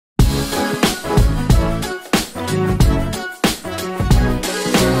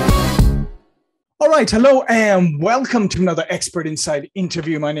right, hello and welcome to another Expert Insight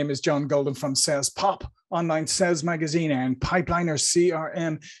interview. My name is John Golden from SalesPOP, online sales magazine and Pipeliner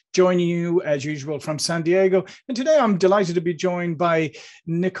CRM, joining you as usual from San Diego. And today I'm delighted to be joined by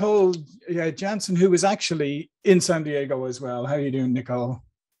Nicole Jansen, who is actually in San Diego as well. How are you doing, Nicole?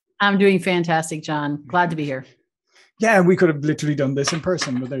 I'm doing fantastic, John. Glad to be here. Yeah, we could have literally done this in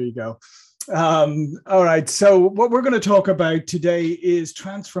person, but there you go. All right. So what we're going to talk about today is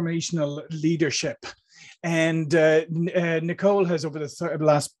transformational leadership. And Nicole has, over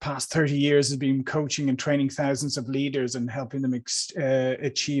the past 30 years, has been coaching and training thousands of leaders and helping them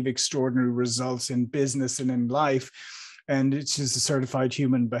achieve extraordinary results in business and in life. And she's a certified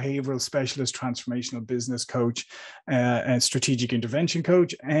human behavioral specialist, transformational business coach, and strategic intervention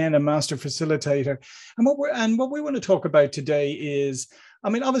coach, and a master facilitator. And what we want to talk about today is, I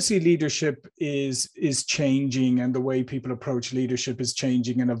mean, obviously leadership is changing, and the way people approach leadership is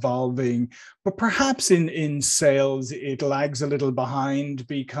changing and evolving. But perhaps in sales, it lags a little behind,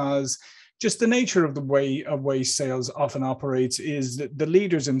 because just the nature of the way sales often operates is that the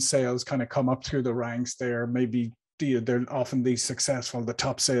leaders in sales kind of come up through the ranks. They're often the successful, the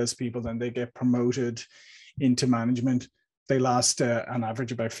top salespeople, then they get promoted into management. They last on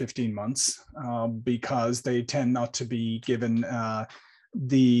average about 15 months because they tend not to be given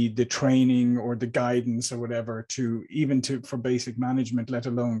the training or the guidance or whatever for basic management, let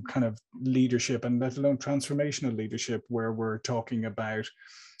alone kind of leadership, and let alone transformational leadership, where we're talking about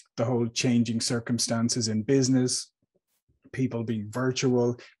the whole changing circumstances in business, people being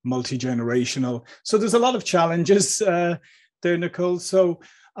virtual, multi-generational. So there's a lot of challenges there, Nicole. So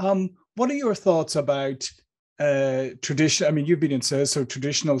what are your thoughts about tradition? I mean, you've been in sales, so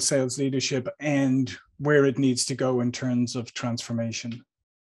traditional sales leadership and where it needs to go in terms of transformation.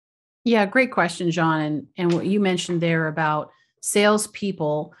 Yeah, great question, John. And what you mentioned there about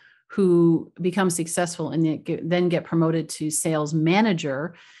salespeople who become successful and then get promoted to sales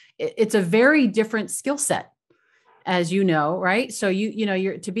manager, it's a very different skill set, as you know, right? So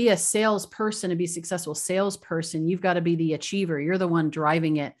you're to be a salesperson, to be a successful salesperson, you've got to be the achiever. You're the one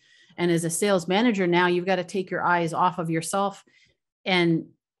driving it. And as a sales manager, now you've got to take your eyes off of yourself and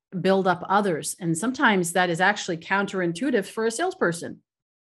build up others. And sometimes that is actually counterintuitive for a salesperson,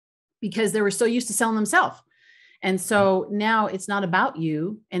 because they were so used to selling themselves. And so now it's not about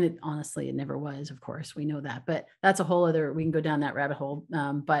you. And honestly, it never was, of course, we know that, but that's a whole other, we can go down that rabbit hole.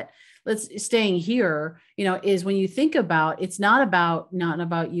 But staying here, is when you think about, it's not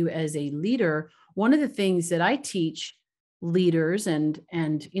about you as a leader. One of the things that I teach leaders and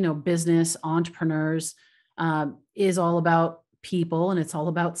business entrepreneurs is all about people, and it's all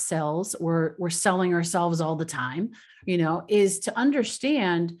about sales. We're selling ourselves all the time, is to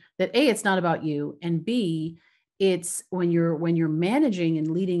understand that A, it's not about you, and B, it's when you're managing and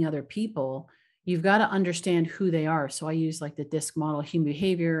leading other people, you've got to understand who they are. So I use like the DISC model, human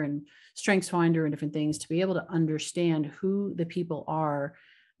behavior and strengths finder and different things to be able to understand who the people are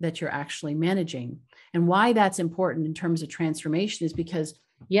that you're actually managing. And why that's important in terms of transformation is because,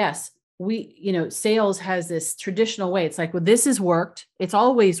 yes, sales has this traditional way. It's like, well, this has worked. It's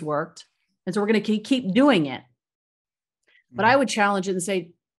always worked. And so we're going to keep doing it. But I would challenge it and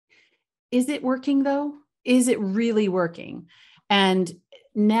say, is it working though? Is it really working? And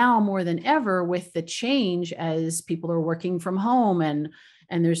now more than ever, with the change, as people are working from home and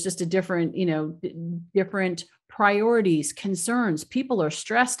there's just a different priorities, concerns, people are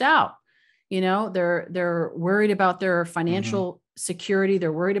stressed out. They're worried about their financial security.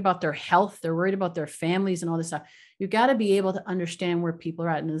 They're worried about their health. They're worried about their families and all this stuff. You've got to be able to understand where people are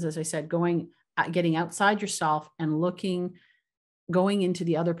at. And as I said, getting outside yourself and going into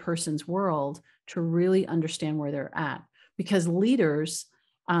the other person's world to really understand where they're at. Because leaders,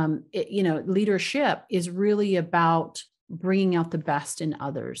 leadership is really about bringing out the best in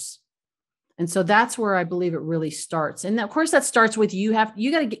others. And so that's where I believe it really starts. And of course that starts with you got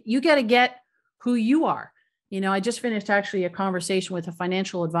to get who you are. I just finished actually a conversation with a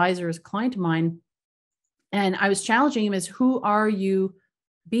financial advisor, as a client of mine, and I was challenging him as, who are you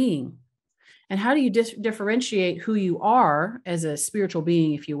being? And how do you differentiate who you are as a spiritual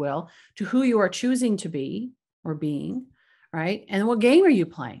being, if you will, to who you are choosing to be or being, right? And what game are you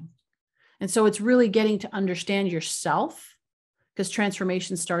playing? And so it's really getting to understand yourself, because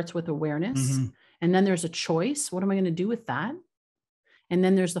transformation starts with awareness. And then there's a choice. What am I going to do with that? And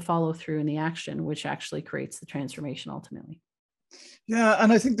then there's the follow through and the action, which actually creates the transformation ultimately. Yeah,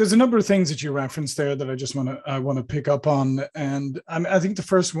 and I think there's a number of things that you referenced there that I want to pick up on, and I think the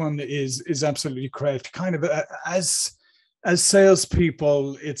first one is absolutely correct. Kind of as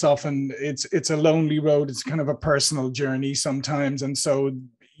salespeople, it's often it's a lonely road. It's kind of a personal journey sometimes, and so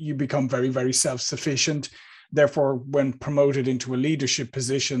you become very, very self-sufficient. Therefore, when promoted into a leadership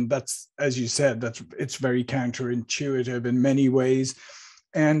position, that's, as you said, it's very counterintuitive in many ways.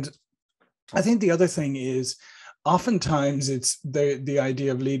 And I think the other thing is, oftentimes it's the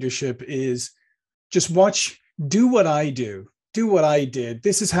idea of leadership is just do what I do. Do what I did.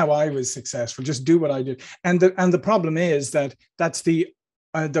 This is how I was successful. Just do what I did. And the problem is that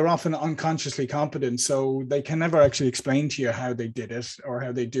they're often unconsciously competent, so they can never actually explain to you how they did it or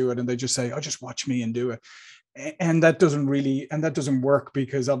how they do it, and they just say, "Oh, just watch me and do it." And that doesn't work,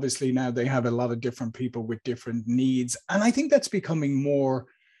 because obviously now they have a lot of different people with different needs, and I think that's becoming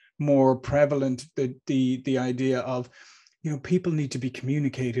more prevalent. The idea of, people need to be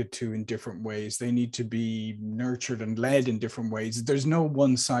communicated to in different ways. They need to be nurtured and led in different ways. There's no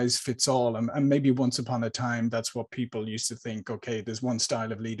one size fits all. And maybe once upon a time, that's what people used to think. Okay, there's one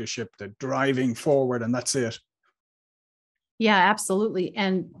style of leadership, they're driving forward, and that's it. Yeah, absolutely.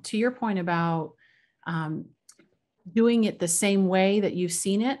 And to your point about doing it the same way that you've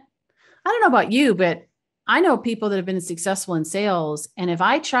seen it, I don't know about you, but I know people that have been successful in sales. And if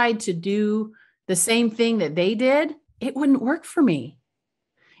I tried to do the same thing that they did, it wouldn't work for me.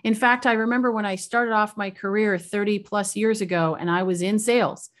 In fact, I remember when I started off my career 30 plus years ago, and I was in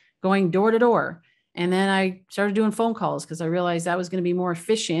sales going door to door. And then I started doing phone calls because I realized that was going to be more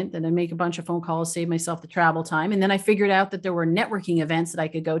efficient than to make a bunch of phone calls, save myself the travel time. And then I figured out that there were networking events that I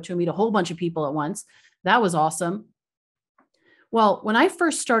could go to and meet a whole bunch of people at once. That was awesome. Well, when I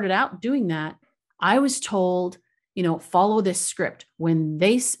first started out doing that, I was told, follow this script. When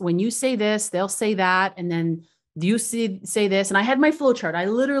you say this, they'll say that. And then you say this. And I had my flow chart. I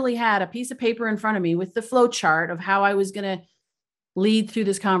literally had a piece of paper in front of me with the flow chart of how I was going to lead through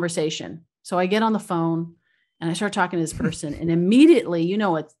this conversation. So I get on the phone and I start talking to this person, and immediately,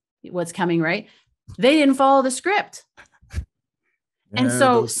 what's coming, right? They didn't follow the script. And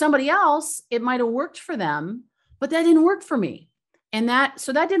so somebody else, it might've worked for them, but that didn't work for me. And that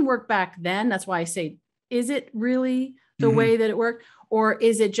didn't work back then. That's why I say, is it really the way that it worked? Or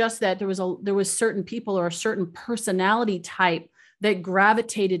is it just that there was certain people or a certain personality type that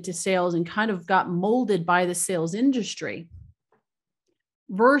gravitated to sales and kind of got molded by the sales industry?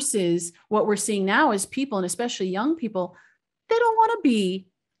 Versus what we're seeing now is people, and especially young people, they don't want to be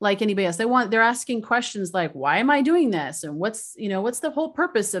like anybody else. They're asking questions like, why am I doing this? And what's the whole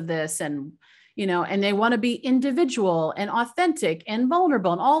purpose of this? And, and they want to be individual and authentic and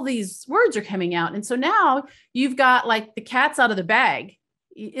vulnerable. And all these words are coming out. And so now you've got like the cat's out of the bag.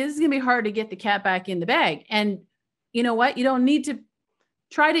 It's going to be hard to get the cat back in the bag. And you know what? You don't need to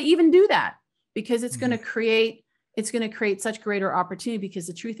try to even do that, because it's going to create such greater opportunity. Because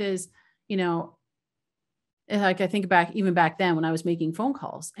the truth is, like I think back then when I was making phone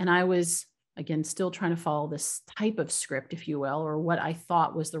calls, and I was, again, still trying to follow this type of script, if you will, or what I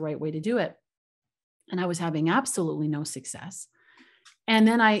thought was the right way to do it. And I was having absolutely no success. And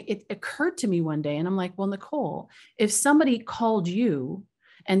then it occurred to me one day, and I'm like, well, Nicole, if somebody called you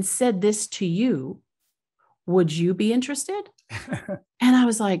and said this to you, would you be interested? And I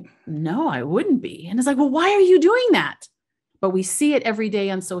was like, no, I wouldn't be. And it's like, well, why are you doing that? But we see it every day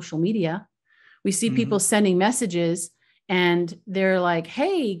on social media. We see people sending messages, and they're like,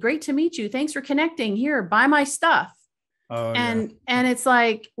 hey, great to meet you. Thanks for connecting. Here, buy my stuff. And it's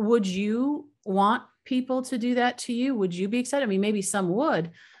like, would you want people to do that to you? Would you be excited? I mean, maybe some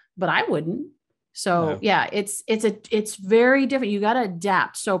would, but I wouldn't. So yeah, it's very different. You got to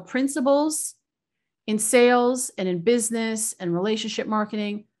adapt. So principles in sales and in business and relationship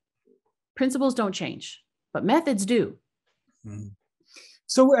marketing, principles don't change, but methods do.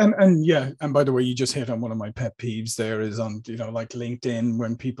 So, and by the way, you just hit on one of my pet peeves there, is on, like LinkedIn,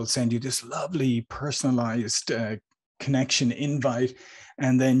 when people send you this lovely personalized connection invite,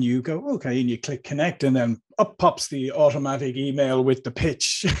 and then you go, okay, and you click connect, and then up pops the automatic email with the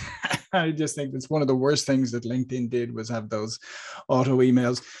pitch. I just think that's one of the worst things that LinkedIn did, was have those auto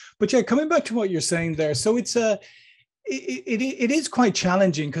emails. But yeah, coming back to what you're saying there. So it is quite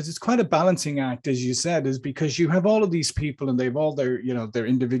challenging, because it's quite a balancing act, as you said, is because you have all of these people, and they've all their, their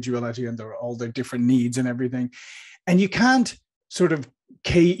individuality, and all their different needs and everything. And you can't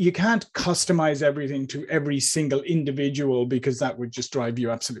customize everything to every single individual, because that would just drive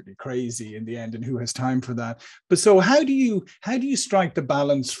you absolutely crazy in the end. And who has time for that? But so how do you strike the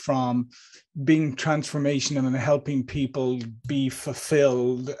balance from being transformational and helping people be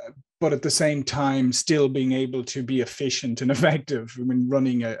fulfilled, but at the same time still being able to be efficient and effective when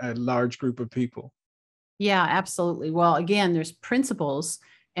running a large group of people? Yeah, absolutely. Well, again, there's principles,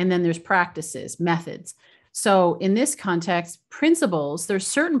 and then there's practices, methods. So in this context, principles, there's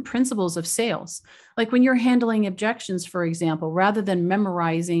certain principles of sales. Like when you're handling objections, for example, rather than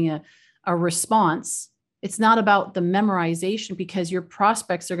memorizing a response, it's not about the memorization because your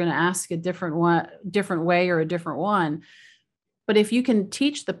prospects are going to ask a different way or a different one. But if you can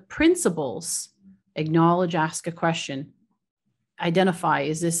teach the principles, acknowledge, ask a question, identify,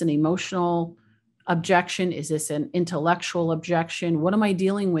 is this an emotional objection? Is this an intellectual objection? What am I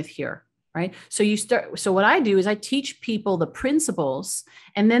dealing with here? Right. So what I do is I teach people the principles,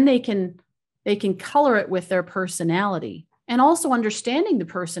 and then they can color it with their personality, and also understanding the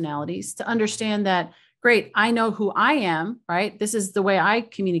personalities to understand that, great, I know who I am, right? This is the way I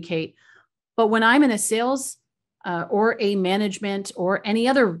communicate. But when I'm in a sales or a management or any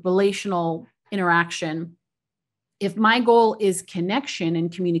other relational interaction, if my goal is connection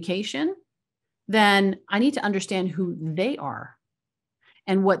and communication, then I need to understand who they are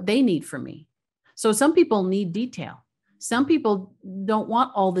and what they need from me. So some people need detail. Some people don't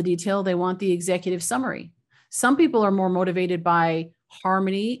want all the detail. They want the executive summary. Some people are more motivated by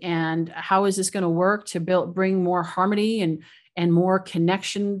harmony and how is this going to work to bring more harmony and more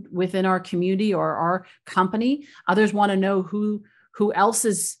connection within our community or our company. Others want to know who else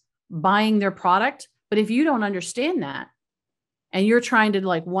is buying their product. But if you don't understand that and you're trying to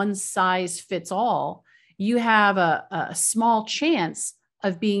like one size fits all, you have a small chance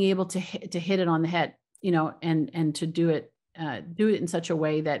of being able to hit it on the head, and to do it in such a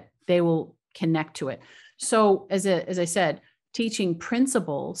way that they will connect to it. So as I said, teaching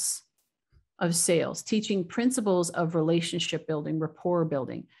principles of sales, teaching principles of relationship building, rapport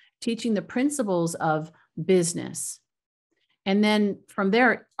building, teaching the principles of business. And then from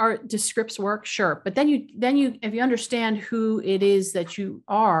there, do scripts work? Sure. But then you, if you understand who it is that you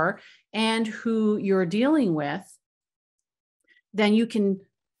are and who you're dealing with, then you can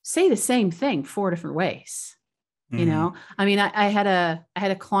say the same thing 4 different ways. Mm-hmm. I mean, I had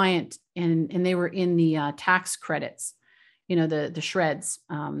a client and they were in the tax credits, the shreds,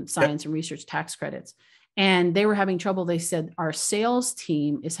 science and research tax credits. And they were having trouble. They said, our sales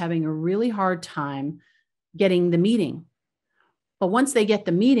team is having a really hard time getting the meeting. But once they get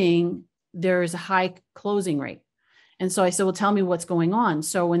the meeting, there's a high closing rate. And so I said, well, tell me what's going on.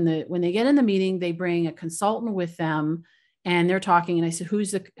 So when they get in the meeting, they bring a consultant with them and they're talking. And I said,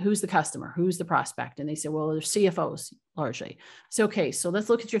 who's the customer? Who's the prospect? And they said, well, they're CFOs largely. So, okay, so let's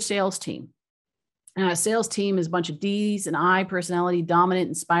look at your sales team. A sales team is a bunch of D's and I personality, dominant,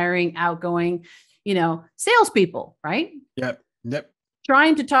 inspiring, outgoing, salespeople, right? Yep.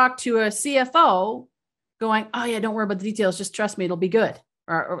 Trying to talk to a CFO going, oh yeah, don't worry about the details. Just trust me, it'll be good.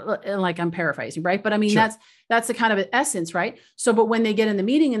 Or like I'm paraphrasing, right? But I mean, Sure. that's the kind of essence, right? So, but when they get in the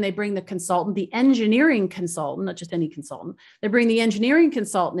meeting and they bring the consultant, the engineering consultant, not just any consultant, they bring the engineering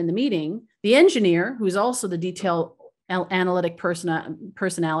consultant in the meeting, the engineer, who's also the detail analytic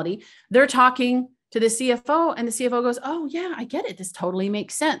personality, they're talking to the CFO and the CFO goes, oh yeah, I get it. This totally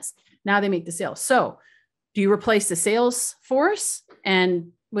makes sense. Now they make the sale. So do you replace the sales force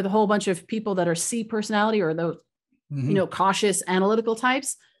and with a whole bunch of people that are C personality or those, cautious analytical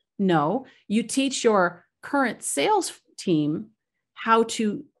types? No, you teach your current sales team how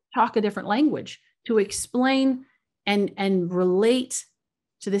to talk a different language, to explain and relate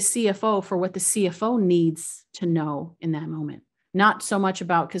to the CFO for what the CFO needs to know in that moment. Not so much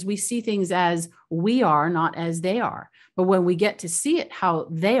about, because we see things as we are, not as they are. But when we get to see it how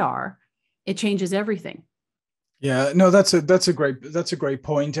they are, it changes everything. Yeah, no, that's a great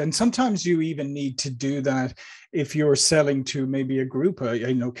point. And sometimes you even need to do that if you're selling to maybe a group,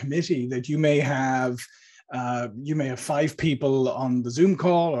 committee that you may have 5 people on the Zoom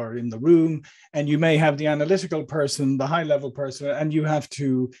call or in the room, and you may have the analytical person, the high level person, and you have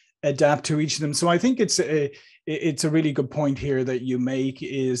to adapt to each of them. So I think it's a really good point here that you make,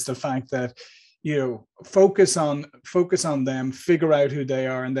 is the fact that focus on them, figure out who they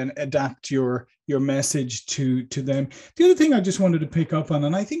are, and then adapt your message to them. The other thing I just wanted to pick up on,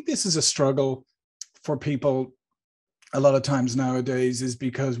 and I think this is a struggle for people a lot of times nowadays, is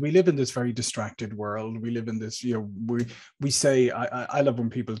because we live in this very distracted world. We live in this, we say, I love when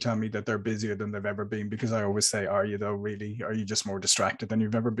people tell me that they're busier than they've ever been, because I always say, are you though, really? Are you just more distracted than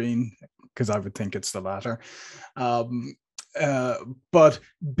you've ever been? Because I would think it's the latter. But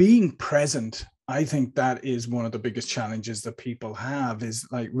being present, I think that is one of the biggest challenges that people have, is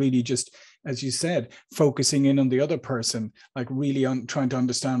like really just, as you said, focusing in on the other person, like really trying to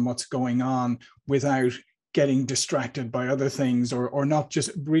understand what's going on without getting distracted by other things, or not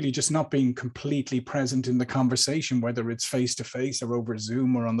just not being completely present in the conversation, whether it's face to face or over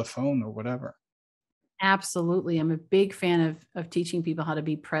Zoom or on the phone or whatever. Absolutely. I'm a big fan of teaching people how to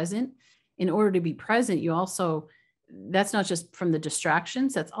be present in order to be present, you also, that's not just from the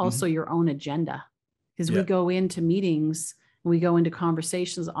distractions, that's also your own agenda. Because we go into meetings, we go into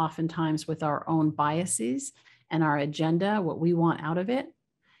conversations oftentimes with our own biases and our agenda, what we want out of it.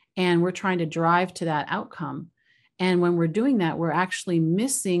 And we're trying to drive to that outcome. And when we're doing that, we're actually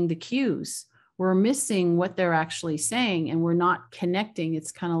missing the cues. We're missing what they're actually saying, and we're not connecting.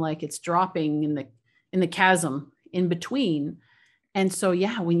 It's kind of like it's dropping in the chasm in between. And so,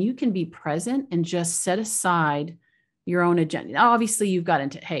 yeah, when you can be present and just set aside your own agenda. Now, obviously, you've got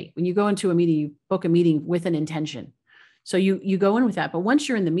into, hey, when you go into a meeting, you book a meeting with an intention. So you go in with that. But once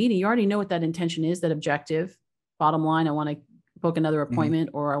you're in the meeting, you already know what that intention is, that objective, bottom line, I want to book another appointment,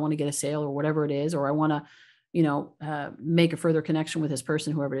 or I want to get a sale, or whatever it is, or I want to, make a further connection with this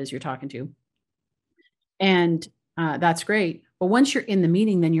person, whoever it is you're talking to. And that's great. But once you're in the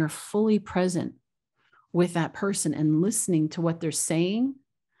meeting, then you're fully present with that person and listening to what they're saying,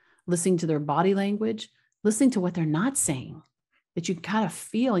 listening to their body language, listening to what they're not saying, that you kind of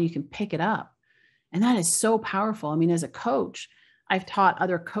feel and you can pick it up. And that is so powerful. I mean, as a coach, I've taught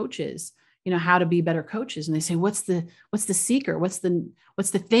other coaches, how to be better coaches. And they say, what's the secret? What's the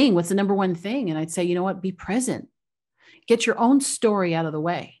thing? What's the number one thing? And I'd say, you know what? Be present. Get your own story out of the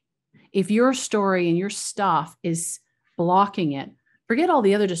way. If your story and your stuff is blocking it, forget all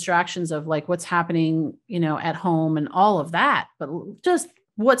the other distractions of like what's happening, at home and all of that, but just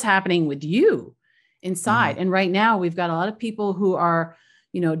what's happening with you inside. And right now we've got a lot of people who are,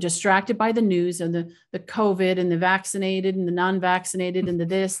 distracted by the news and the COVID and the vaccinated and the non-vaccinated and the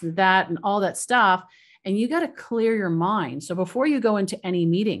this and that and all that stuff. And you got to clear your mind. So before you go into any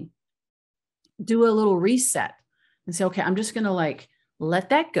meeting, do a little reset and say, okay, I'm just going to let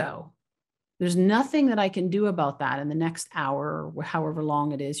that go. There's nothing that I can do about that in the next hour or however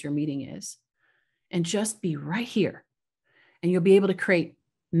long it is your meeting is. And just be right here. And you'll be able to create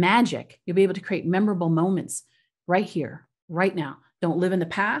magic. You'll be able to create memorable moments right here, right now. Don't live in the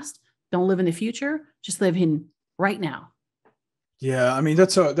past. Don't live in the future. Just live in right now. Yeah, I mean,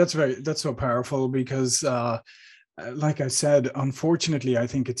 that's so powerful because like I said, unfortunately, I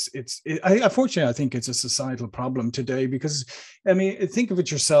think I think it's a societal problem today because, I mean, think of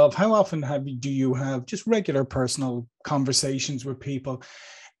it yourself. How often do you have just regular personal conversations with people,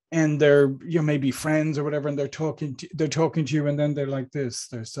 and they're, maybe friends or whatever, and they're talking to you, and then they're like this.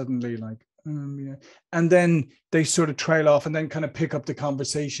 They're suddenly like, yeah. And then they sort of trail off and then kind of pick up the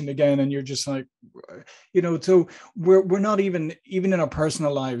conversation again, and you're just like, so we're not even in our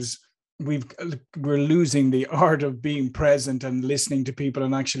personal lives. We're losing the art of being present and listening to people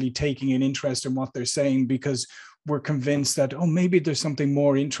and actually taking an interest in what they're saying, because we're convinced that, oh, maybe there's something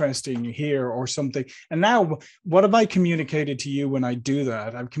more interesting here or something. And now, what have I communicated to you when I do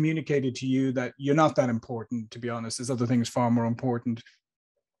that? I've communicated to you that you're not that important, to be honest. There's other things far more important.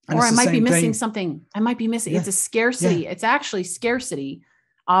 And or I might be missing something. I might be missing. Yeah. It's a scarcity. Yeah. It's actually scarcity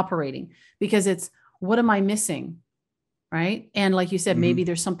operating, because it's, what am I missing? Right. And like you said, maybe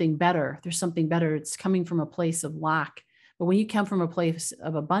there's something better. There's something better. It's coming from a place of lack. But when you come from a place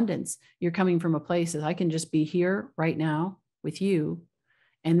of abundance, you're coming from a place that I can just be here right now with you.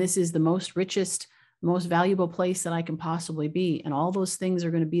 And this is the most richest, most valuable place that I can possibly be. And all those things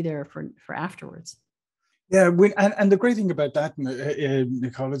are going to be there for afterwards. Yeah, and the great thing about that,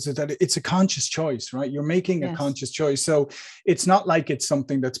 Nicole, is that it's a conscious choice, right? You're making a conscious choice. So it's not like it's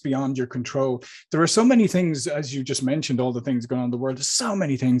something that's beyond your control. There are so many things, as you just mentioned, all the things going on in the world, there's so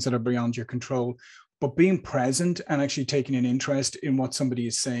many things that are beyond your control. But being present and actually taking an interest in what somebody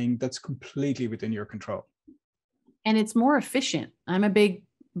is saying, that's completely within your control. And it's more efficient. I'm a big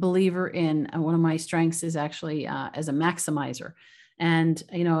believer in, one of my strengths is actually as a maximizer. And,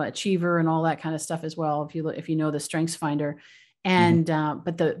 achiever and all that kind of stuff as well. If you know the Strengths Finder, and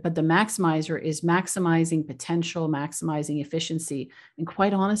but the maximizer is maximizing potential, maximizing efficiency. And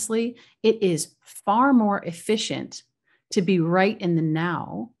quite honestly, it is far more efficient to be right in the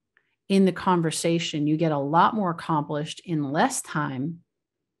now in the conversation. You get a lot more accomplished in less time.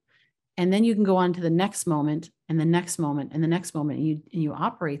 And then you can go on to the next moment and the next moment and the next moment. And you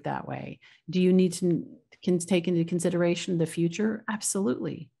operate that way. Do you need to can take into consideration the future?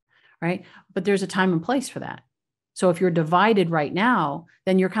 Absolutely. Right. But there's a time and place for that. So if you're divided right now,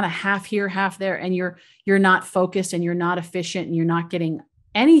 then you're kind of half here, half there, and you're not focused and you're not efficient and you're not getting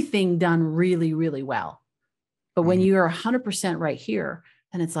anything done really, really well. But when you are 100% right here,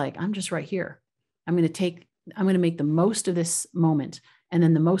 then it's like, I'm just right here. I'm going to make the most of this moment, and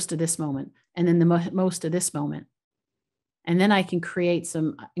then the most of this moment, and then the most of this moment. And then I can create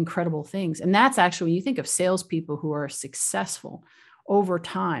some incredible things. And that's actually, when you think of salespeople who are successful over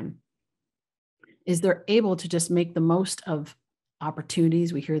time, is they're able to just make the most of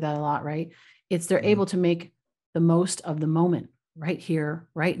opportunities. We hear that a lot, right? It's they're able to make the most of the moment, right here,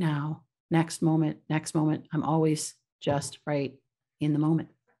 right now, next moment, next moment. I'm always just right in the moment.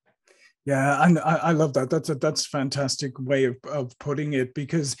 Yeah, and I love that. That's a fantastic way of putting it,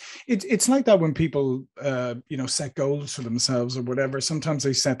 because it's like that when people set goals for themselves or whatever. Sometimes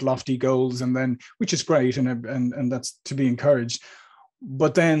they set lofty goals, and then, which is great, and that's to be encouraged.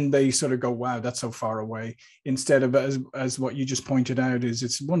 But then they sort of go, wow, that's so far away. Instead of, as what you just pointed out, is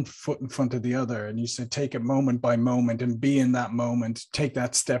it's one foot in front of the other, and you said take it moment by moment and be in that moment, take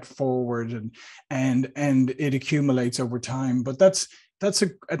that step forward, and it accumulates over time. But that's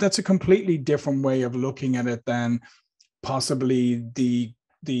a completely different way of looking at it than possibly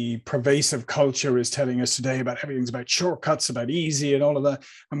the pervasive culture is telling us today about everything's about shortcuts, about easy and all of that.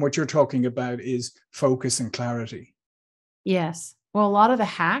 And what you're talking about is focus and clarity. Yes. Well, a lot of the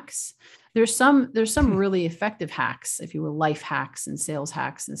hacks, there's some really effective hacks, if you will, life hacks and sales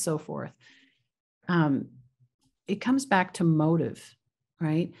hacks and so forth. It comes back to motive,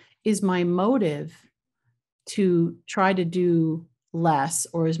 right? Is my motive to try to do less,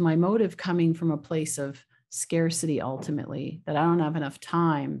 or is my motive coming from a place of scarcity ultimately, that I don't have enough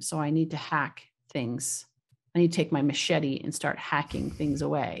time, so I need to hack things? I need to take my machete and start hacking things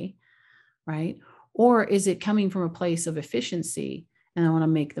away, right? Or is it coming from a place of efficiency and I want to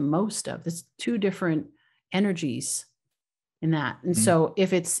make the most of? There's two different energies in that. And so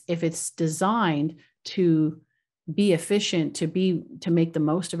if it's designed to be efficient, to make the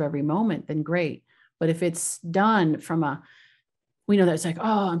most of every moment, then great. But if it's done from we know that it's like,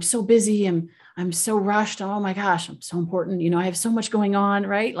 oh, I'm so busy, I'm so rushed. Oh my gosh, I'm so important. I have so much going on,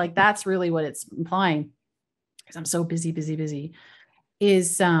 right? Like that's really what it's implying, because I'm so busy,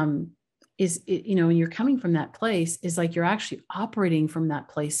 is it, when you're coming from that place, is like you're actually operating from that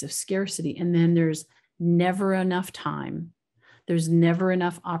place of scarcity. And then there's never enough time. There's never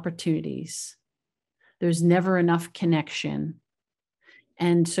enough opportunities. There's never enough connection.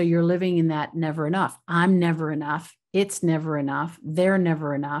 And so you're living in that never enough. I'm never enough. It's never enough. They're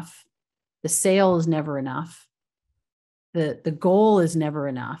never enough. The sale is never enough. The goal is never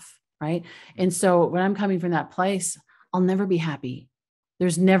enough, right? And so when I'm coming from that place, I'll never be happy.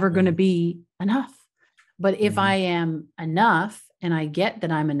 There's never going to be enough. But if I am enough, and I get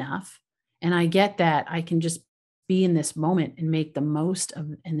that I'm enough, and I get that I can just be in this moment and make the most of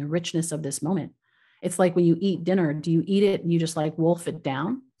and the richness of this moment. It's like when you eat dinner, do you eat it and you just like wolf it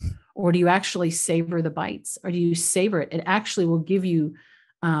down? Or do you actually savor the bites? Or do you savor it? It actually will give you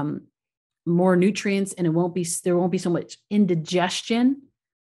more nutrients, and there won't be so much indigestion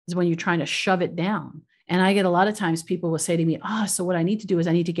as when you're trying to shove it down. And I get a lot of times people will say to me, so what I need to do is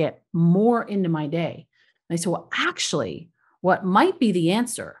I need to get more into my day. And I say, well, actually, what might be the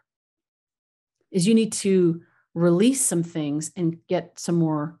answer is you need to release some things and get some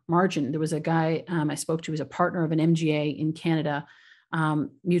more margin. There was a guy I spoke to, who was a partner of an MGA in Canada,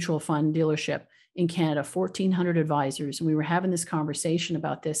 mutual fund dealership in Canada, 1,400 advisors. And we were having this conversation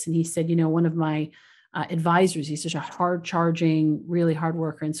about this. And he said, one of my advisors, he's such a hard charging, really hard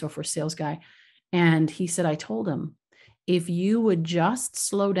worker and so forth, sales guy. And he said, I told him, if you would just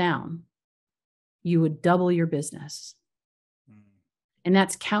slow down, you would double your business. And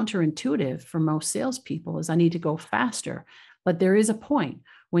that's counterintuitive for most salespeople, is I need to go faster. But there is a point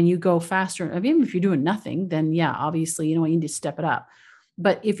when you go faster. I mean, if you're doing nothing, then yeah, obviously, you need to step it up.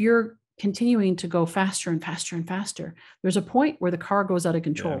 But if you're continuing to go faster and faster and faster, there's a point where the car goes out of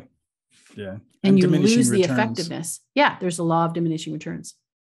control. Yeah. And you lose the effectiveness. Yeah. There's a law of diminishing returns.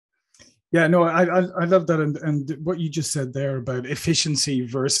 Yeah, no, I love that. And what you just said there about efficiency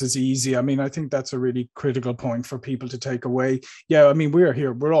versus easy. I mean, I think that's a really critical point for people to take away. Yeah, I mean,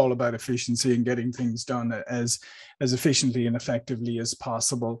 we're all about efficiency and getting things done as efficiently and effectively as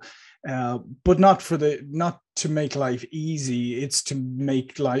possible. But not to make life easy. It's to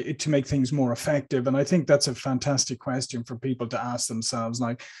make things more effective. And I think that's a fantastic question for people to ask themselves.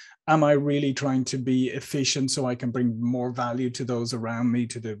 Like, am I really trying to be efficient so I can bring more value to those around me,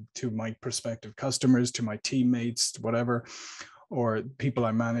 to my prospective customers, to my teammates, whatever, or people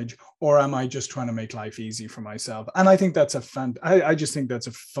I manage, or am I just trying to make life easy for myself? And I think that's I just think that's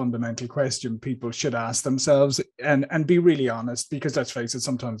a fundamental question people should ask themselves, and be really honest, because let's face it,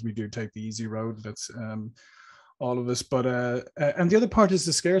 sometimes we do take the easy road. That's all of us. But and the other part is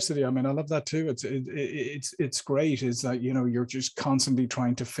the scarcity. I mean, I love that too. It's great, is that you're just constantly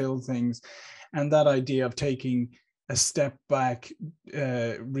trying to fill things, and that idea of taking a step back,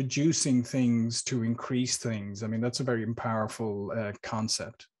 reducing things to increase things. I mean, that's a very powerful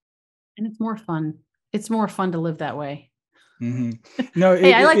concept. And it's more fun. It's more fun to live that way. Mm-hmm. No,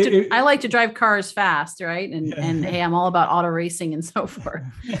 Hey, I like to drive cars fast, right? And hey, I'm all about auto racing and so forth.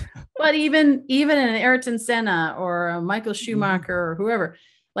 But even an Ayrton Senna or a Michael Schumacher or whoever,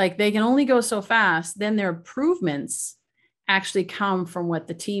 like they can only go so fast. Then their improvements actually come from what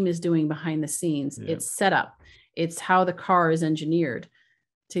the team is doing behind the scenes. Yeah. It's set up. It's how the car is engineered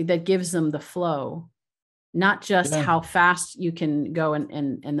that gives them the flow, not just how fast you can go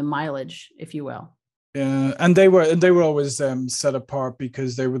and the mileage, if you will. Yeah, and they were always set apart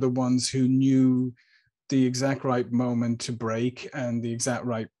because they were the ones who knew the exact right moment to brake and the exact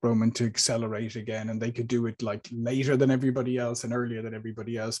right moment to accelerate again, and they could do it like later than everybody else and earlier than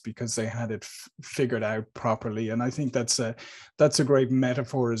everybody else because they had it figured out properly. And I think that's a great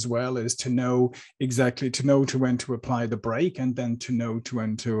metaphor as well, is to know to when to apply the brake and then to know to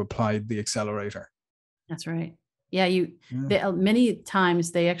when to apply the accelerator. That's right. Yeah, many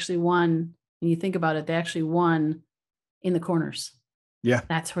times they actually won. When you think about it, they actually won in the corners. Yeah.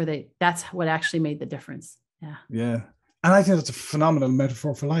 That's what actually made the difference. Yeah. Yeah. And I think that's a phenomenal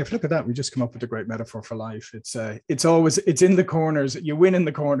metaphor for life. Look at that. We just come up with a great metaphor for life. It's in the corners. You win in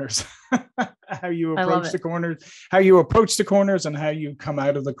the corners. How you approach the corners and how you come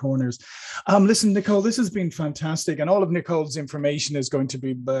out of the corners. Listen, Nicole, this has been fantastic. And all of Nicole's information is going to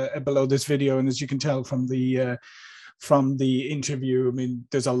be below this video. And as you can tell from the interview, I mean,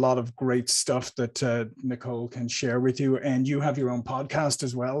 there's a lot of great stuff that Nicole can share with you, and you have your own podcast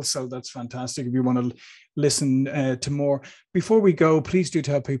as well. So that's fantastic. If you want to listen to more, before we go, please do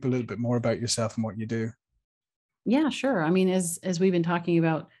tell people a little bit more about yourself and what you do. Yeah, sure. I mean, as we've been talking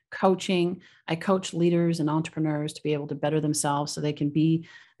about coaching, I coach leaders and entrepreneurs to be able to better themselves so they can be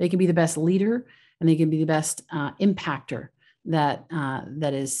the best leader and they can be the best impactor that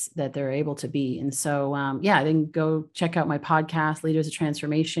they're able to be. And so, then go check out my podcast, Leaders of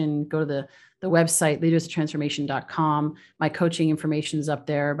Transformation. Go to the website, leadersoftransformation.com. My coaching information is up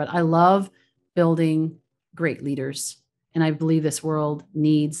there, but I love building great leaders. And I believe this world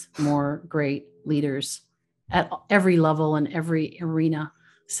needs more great leaders at every level and every arena.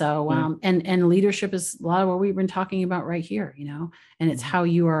 So, and leadership is a lot of what we've been talking about right here, and it's how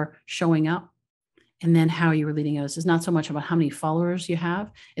you are showing up. And then how you were leading others. It's not so much about how many followers you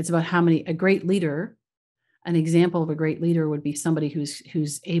have. It's about a great leader. An example of a great leader would be somebody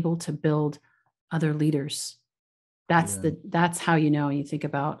who's able to build other leaders. That's how you think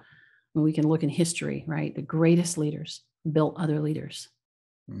about when we can look in history, right? The greatest leaders built other leaders.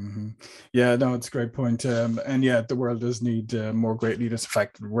 Mm-hmm. Yeah, no, it's a great point. And the world does need more great leaders. In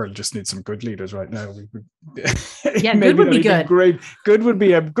fact, the world just needs some good leaders right now. Good would be good. Great. Good would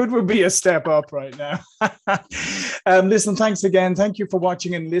be a step up right now. Listen, thanks again. Thank you for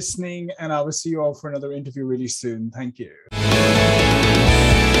watching and listening. And I will see you all for another interview really soon. Thank you.